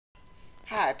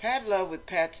Hi, Pat Love with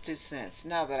Pat's 2 cents.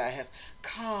 Now that I have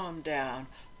calmed down.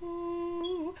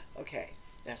 Ooh, okay,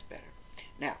 that's better.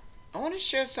 Now, I want to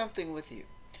share something with you.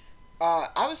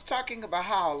 I was talking about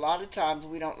how a lot of times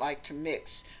we don't like to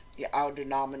mix our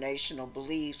denominational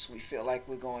beliefs. We feel like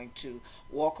we're going to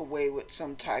walk away with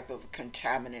some type of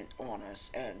contaminant on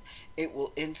us, and it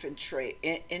will infiltrate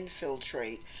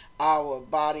our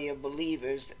body of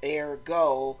believers.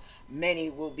 Ergo, many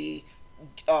will be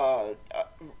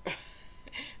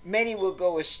many will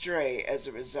go astray as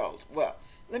a result. Well,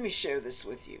 let me share this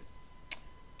with you.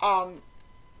 Um,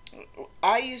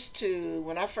 I used to,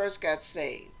 when I first got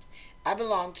saved, I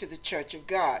belonged to the Church of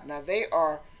God. Now, they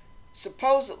are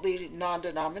supposedly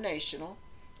non-denominational,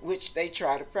 which they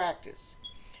try to practice.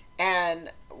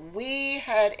 And we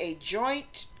had a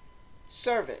joint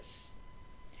service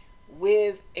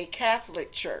with a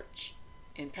Catholic church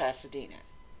in Pasadena.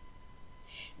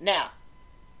 Now,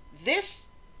 this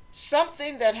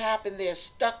something that happened there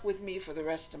stuck with me for the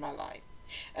rest of my life.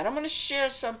 And I'm going to share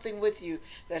something with you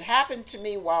that happened to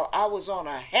me while I was on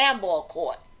a handball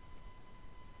court.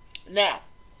 Now,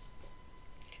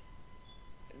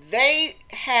 they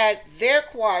had their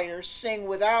choir sing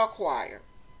with our choir,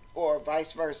 or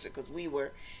vice versa, because we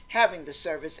were having the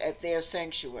service at their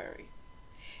sanctuary.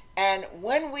 And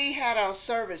when we had our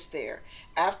service there,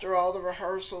 after all the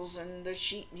rehearsals and the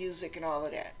sheet music and all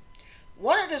of that,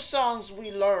 one of the songs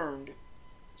we learned,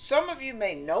 some of you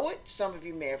may know it, some of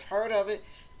you may have heard of it.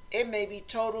 It may be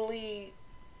totally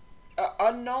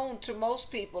unknown to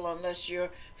most people unless you're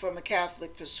from a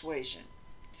Catholic persuasion.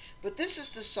 But this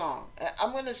is the song.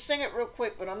 I'm going to sing it real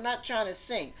quick, but I'm not trying to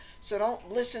sing. So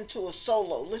don't listen to a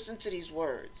solo. Listen to these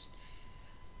words.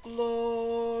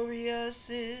 Glorious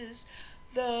is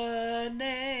the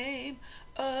name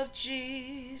of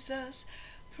Jesus.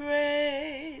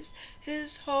 Praise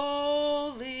his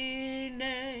holy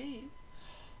name.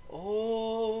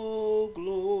 Oh,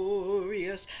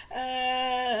 glorious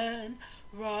and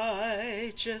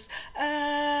righteous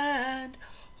and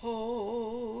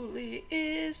holy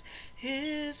is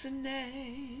his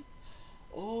name.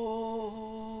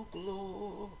 Oh,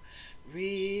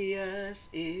 glorious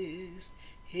is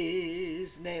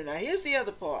his name. Now here's the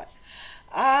other part.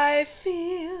 I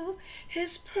feel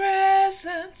his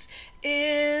presence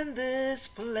in this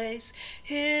place.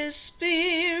 His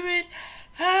spirit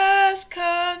has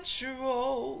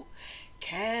control.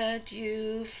 Can't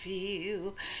you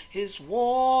feel his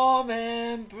warm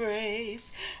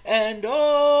embrace? And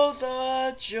oh,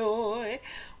 the joy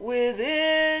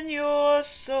within your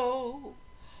soul.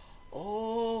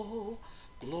 Oh,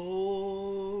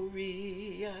 glorious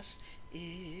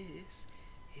is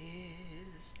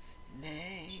his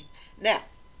name. Now,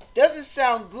 doesn't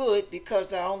sound good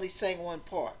because I only sang one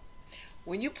part.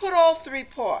 When you put all three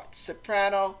parts,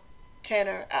 soprano,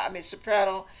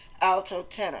 soprano, alto,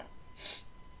 tenor,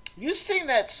 you sing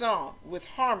that song with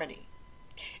harmony.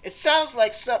 It sounds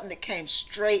like something that came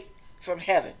straight from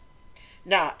heaven.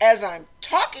 Now, as I'm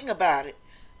talking about it,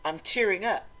 I'm tearing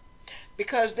up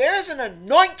because there is an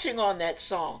anointing on that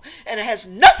song, and it has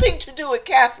nothing to do with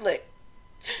Catholic.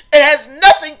 It has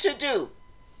nothing to do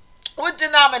with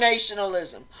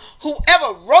denominationalism.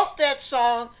 Whoever wrote that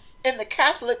song in the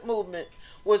Catholic movement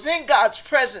was in God's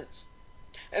presence,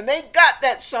 and they got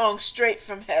that song straight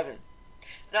from heaven.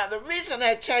 Now, the reason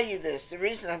I tell you this, the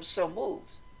reason I'm so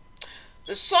moved,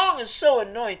 the song is so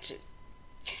anointed.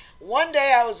 One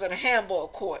day I was at a handball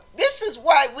court. This is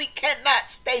why we cannot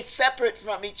stay separate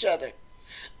from each other.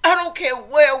 I don't care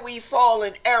where we fall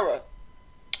in error.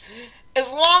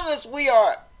 As long as we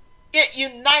are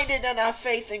united in our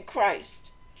faith in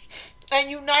Christ and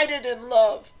united in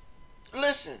love.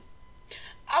 Listen,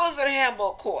 I was at a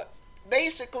handball court.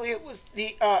 Basically, it was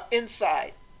the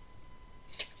inside,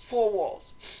 four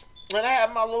walls. And I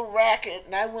had my little racket,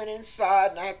 and I went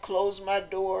inside, and I closed my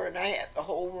door, and I had the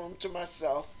whole room to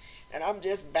myself. And I'm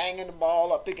just banging the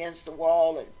ball up against the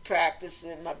wall and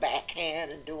practicing my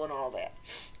backhand and doing all that.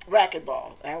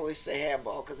 Racquetball. I always say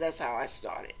handball because that's how I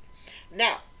started.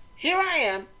 Now, here I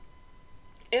am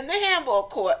in the handball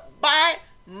court by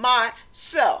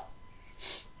myself.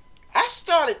 I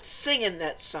started singing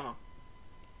that song.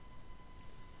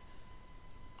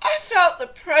 I felt the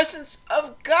presence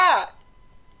of God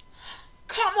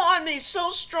come on me so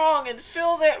strong and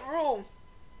fill that room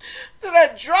that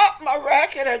I dropped my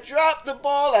racket, I dropped the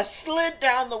ball, I slid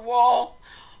down the wall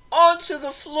onto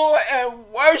the floor and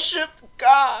worshiped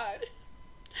God.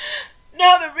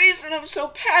 Now, the reason I'm so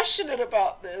passionate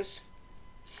about this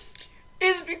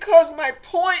is because my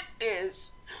point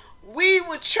is, we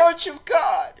were Church of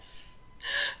God.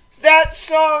 That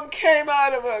song came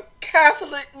out of a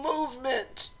Catholic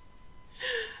movement,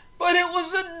 but it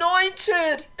was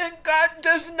anointed, and God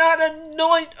does not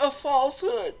anoint a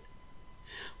falsehood.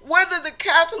 Whether the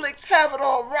Catholics have it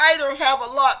all right or have a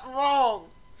lot wrong,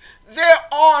 there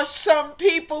are some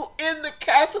people in the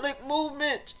Catholic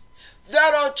movement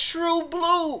that are true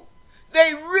blue.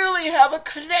 They really have a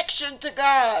connection to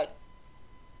God.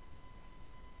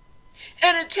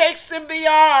 And it takes them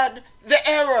beyond the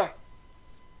error.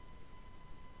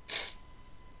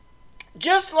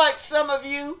 Just like some of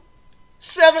you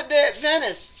Seventh-day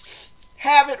Adventists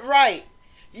have it right.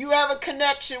 You have a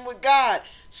connection with God.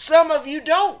 Some of you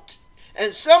don't.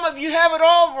 And some of you have it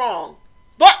all wrong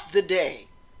but the day.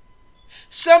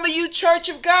 Some of you Church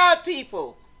of God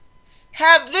people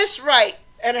have this right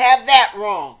and have that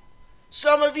wrong.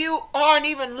 Some of you aren't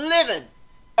even living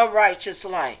a righteous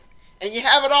life, and you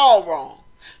have it all wrong.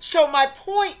 So my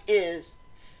point is,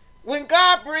 when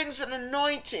God brings an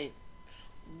anointing,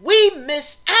 we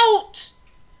miss out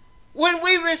when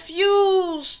we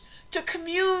refuse to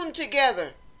commune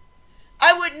together.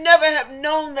 I would never have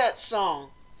known that song.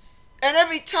 And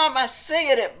every time I sing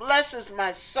it, it blesses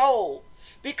my soul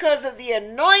because of the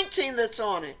anointing that's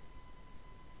on it.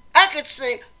 I could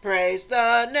sing, praise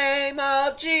the name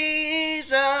of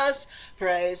Jesus,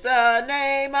 praise the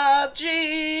name of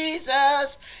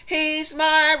Jesus. He's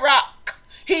my rock,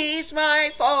 he's my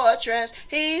fortress,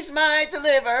 he's my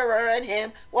deliverer, in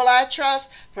him will I trust.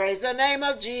 Praise the name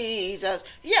of Jesus.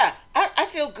 Yeah, I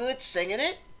feel good singing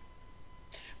it.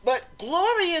 But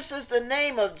glorious is the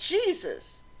name of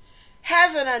Jesus,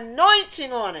 has an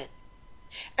anointing on it.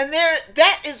 And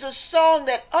that is a song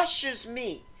that ushers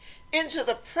me into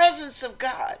the presence of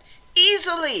God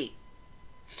easily.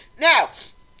 Now,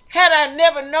 had I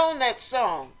never known that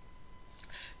song,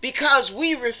 because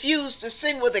we refuse to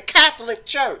sing with the Catholic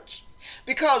Church,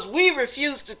 because we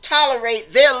refuse to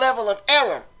tolerate their level of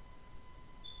error,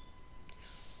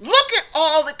 look at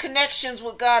all the connections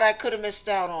with God I could have missed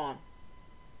out on.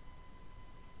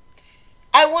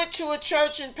 I went to a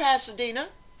church in Pasadena,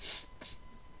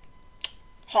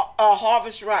 a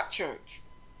Harvest Rock Church.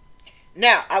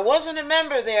 Now, I wasn't a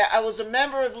member there. I was a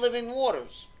member of Living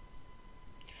Waters.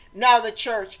 Now, the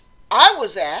church I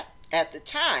was at the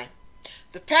time,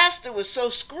 the pastor was so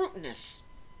scrutinous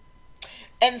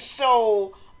and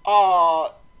so,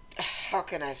 how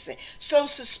can I say, so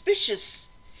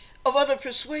suspicious of other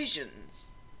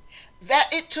persuasions that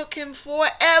it took him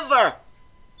forever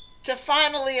to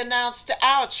finally announce to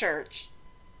our church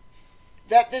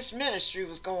that this ministry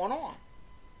was going on.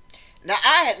 Now,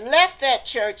 I had left that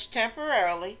church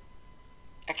temporarily.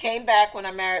 I came back when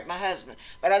I married my husband.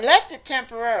 But I left it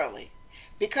temporarily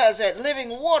because at Living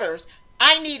Waters,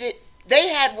 they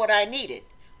had what I needed,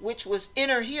 which was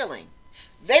inner healing.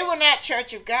 They were not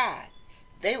Church of God.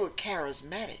 They were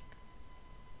charismatic.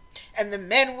 And the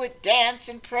men would dance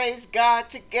and praise God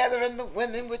together, and the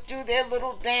women would do their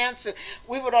little dance, and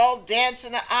we would all dance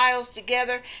in the aisles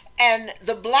together. And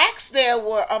the blacks there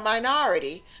were a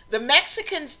minority. The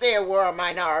Mexicans there were a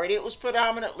minority. It was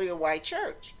predominantly a white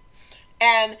church.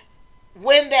 And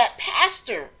when that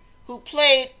pastor who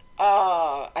played,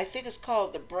 I think it's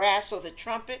called the brass or the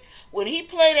trumpet, when he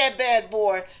played that bad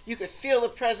boy, you could feel the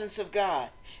presence of God.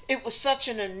 It was such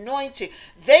an anointing.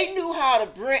 They knew how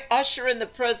to usher in the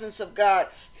presence of God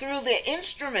through their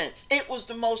instruments. It was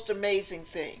the most amazing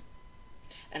thing.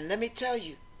 And let me tell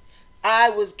you, I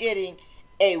was getting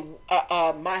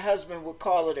my husband would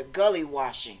call it a gully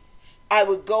washing. I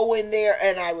would go in there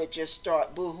and I would just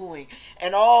start boo-hooing.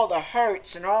 And all the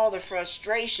hurts and all the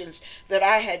frustrations that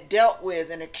I had dealt with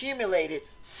and accumulated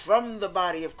from the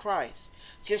body of Christ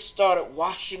just started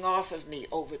washing off of me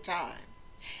over time.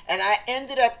 And I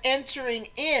ended up entering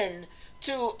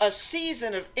into a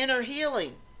season of inner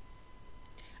healing.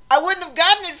 I wouldn't have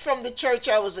gotten it from the church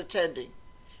I was attending.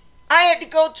 I had to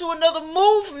go to another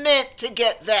movement to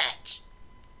get that.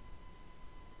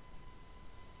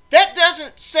 That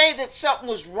doesn't say that something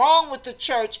was wrong with the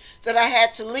church that I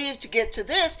had to leave to get to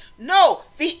this. No,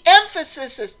 the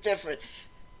emphasis is different.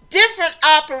 Different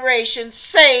operations,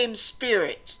 same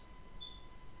spirit.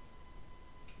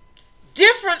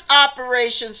 Different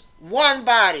operations, one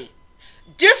body.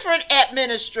 Different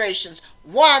administrations,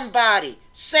 one body,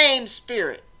 same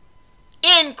spirit.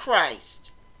 In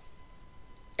Christ.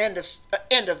 End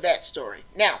of that story.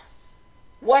 Now,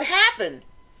 what happened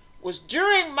was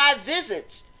during my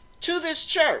visits to this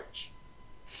church,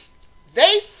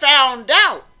 they found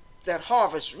out that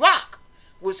Harvest Rock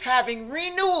was having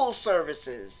renewal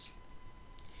services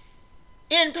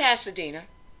in Pasadena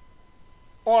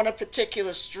on a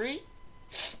particular street.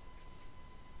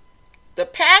 The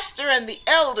pastor and the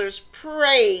elders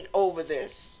prayed over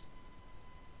this.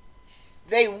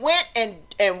 They went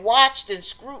and watched and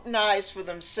scrutinized for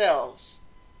themselves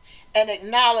and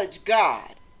acknowledged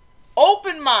God.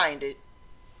 Open-minded,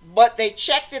 but they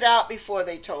checked it out before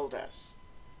they told us.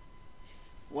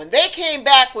 When they came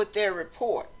back with their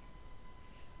report,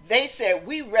 they said,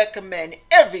 we recommend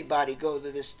everybody go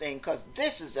to this thing because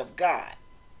this is of God.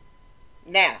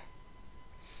 Now,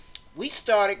 we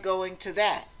started going to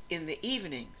that in the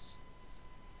evenings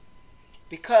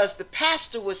because the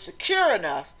pastor was secure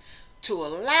enough to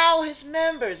allow his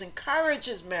members, encourage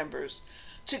his members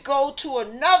to go to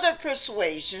another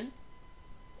persuasion,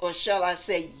 or shall I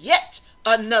say yet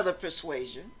another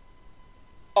persuasion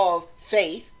of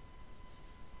faith,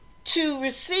 to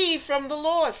receive from the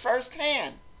Lord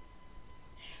firsthand.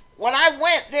 When I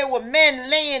went, there were men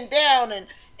laying down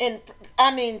and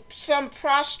some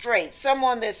prostrate, some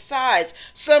on their sides,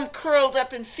 some curled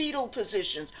up in fetal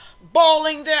positions,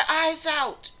 bawling their eyes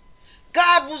out.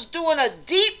 God was doing a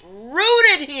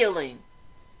deep-rooted healing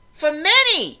for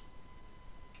many.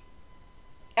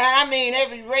 And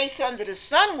every race under the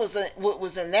sun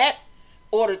was in that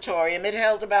auditorium. It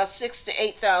held about 6,000 to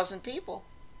 8,000 people.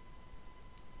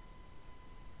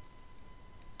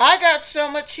 I got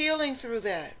so much healing through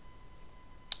that.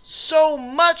 So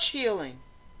much healing.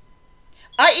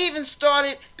 I even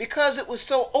started, because it was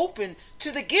so open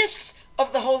to the gifts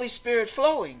of the Holy Spirit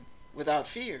flowing without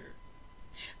fear,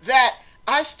 that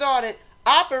I started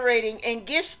operating in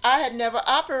gifts I had never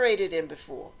operated in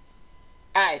before.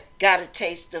 I got a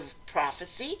taste of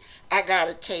prophecy. I got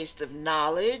a taste of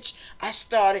knowledge. I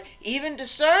started even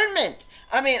discernment.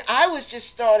 I was just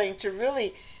starting to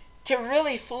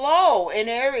really flow in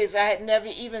areas I had never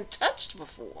even touched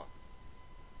before.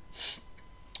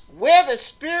 Where the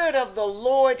Spirit of the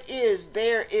Lord is,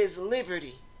 there is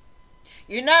liberty.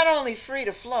 You're not only free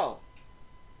to flow,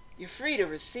 you're free to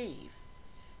receive.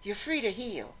 You're free to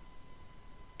heal.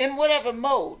 In whatever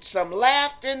mode. Some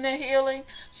laughed in their healing,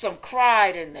 some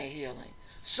cried in their healing,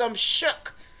 some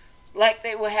shook like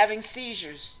they were having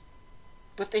seizures.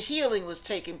 But the healing was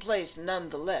taking place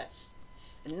nonetheless.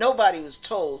 And nobody was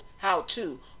told how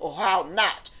to or how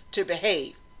not to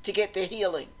behave to get their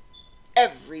healing.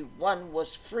 Everyone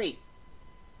was free.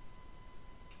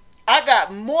 I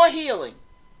got more healing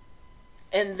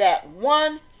in that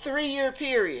 1 3-year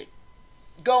period,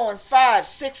 going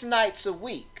 5-6 nights a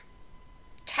week,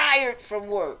 tired from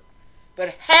work,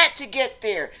 but had to get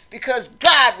there because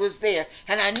God was there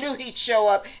and I knew he'd show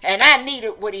up and I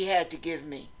needed what he had to give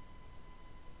me.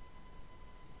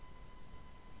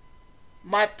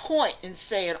 My point in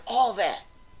saying all that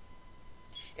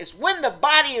is when the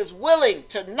body is willing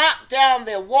to knock down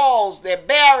their walls, their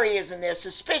barriers, and their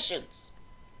suspicions,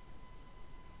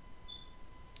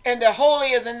 and their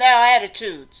holier than thou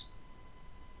attitudes,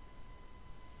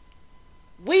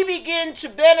 we begin to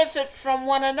benefit from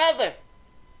one another.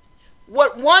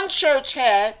 What one church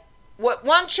had,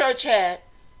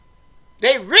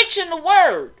 they rich in the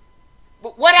word,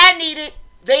 but what I needed,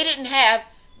 they didn't have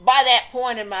by that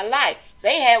point in my life.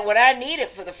 They had what I needed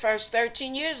for the first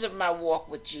 13 years of my walk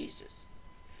with Jesus.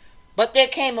 But there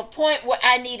came a point where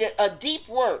I needed a deep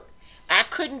work. I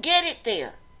couldn't get it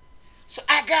there. So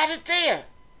I got it there.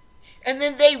 And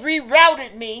then they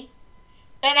rerouted me,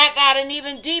 and I got an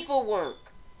even deeper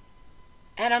work.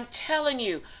 And I'm telling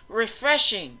you,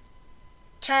 refreshing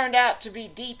turned out to be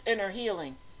deep inner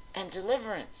healing and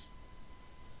deliverance,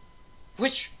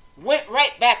 which went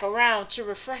right back around to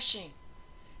refreshing.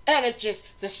 And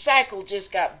the cycle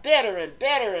just got better and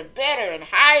better and better and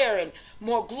higher and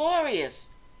more glorious.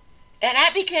 And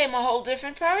I became a whole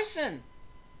different person.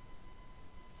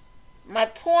 My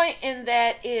point in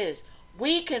that is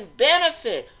we can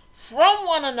benefit from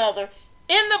one another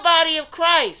in the body of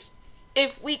Christ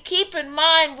if we keep in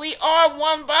mind we are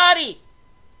one body.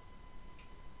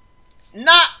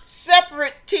 Not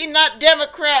separate team, not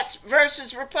Democrats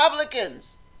versus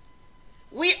Republicans.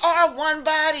 We are one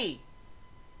body.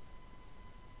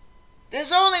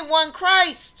 There's only one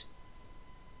Christ.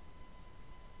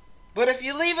 But if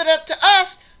you leave it up to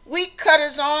us, we cut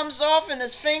his arms off and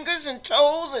his fingers and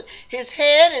toes and his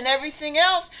head and everything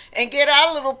else and get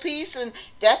our little piece, and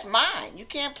that's mine. You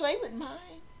can't play with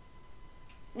mine.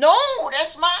 No,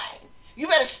 that's mine. You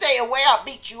better stay away. I'll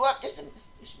beat you up. This is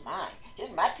mine. This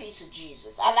is my piece of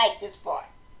Jesus. I like this part.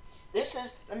 This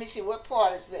is, let me see, what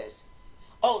part is this?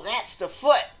 Oh, that's the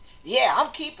foot. Yeah,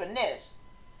 I'm keeping this.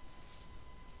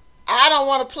 I don't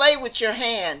want to play with your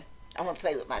hand. I want to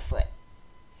play with my foot.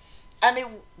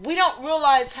 We don't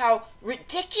realize how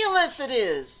ridiculous it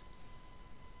is.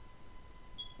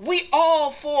 We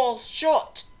all fall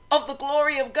short of the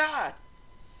glory of God.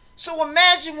 So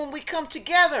imagine when we come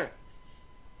together.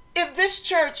 If this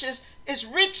church is is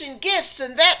rich in gifts,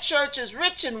 and that church is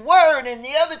rich in word, and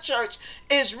the other church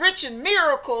is rich in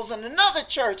miracles, and another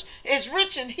church is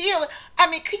rich in healing. I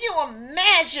mean, can you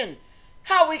imagine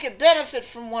how we could benefit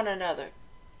from one another?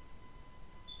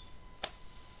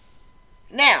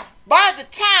 Now, by the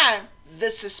time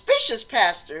the suspicious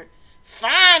pastor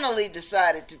finally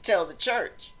decided to tell the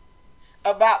church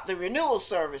about the renewal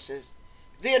services,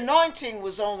 the anointing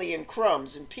was only in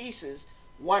crumbs and pieces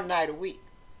one night a week.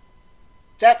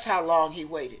 That's how long he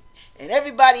waited. And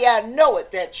everybody I know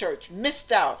at that church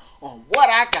missed out on what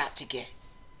I got to get,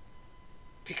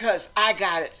 because I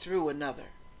got it through another.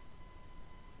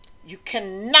 You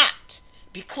cannot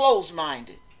be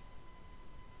closed-minded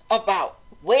about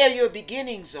where your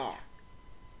beginnings are,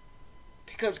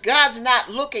 because God's not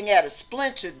looking at a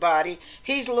splintered body.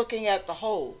 He's looking at the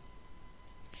whole.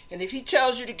 And if he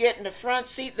tells you to get in the front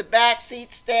seat, the back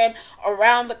seat, stand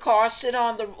around the car, sit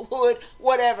on the hood,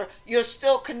 whatever, you're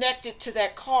still connected to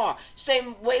that car.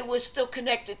 Same way we're still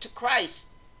connected to Christ.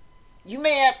 You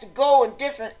may have to go in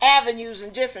different avenues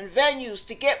and different venues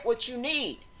to get what you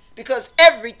need, because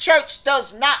every church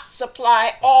does not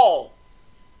supply all.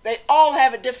 They all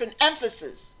have a different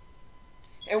emphasis.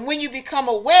 And when you become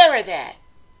aware of that,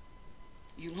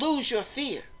 you lose your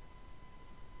fear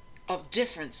of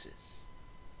differences.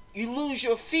 You lose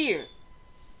your fear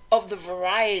of the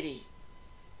variety,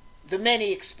 the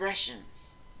many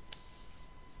expressions.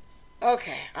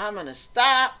 Okay, I'm going to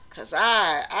stop, because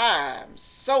I'm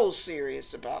so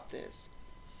serious about this.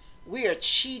 We are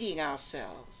cheating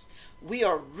ourselves. We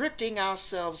are ripping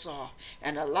ourselves off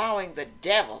and allowing the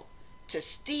devil to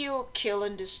steal, kill,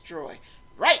 and destroy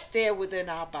right there within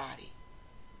our body,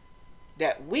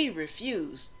 that we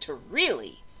refuse to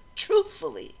really,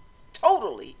 truthfully,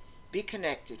 totally be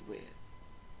connected with.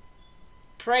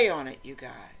 Pray on it, you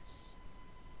guys.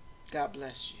 God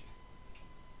bless you.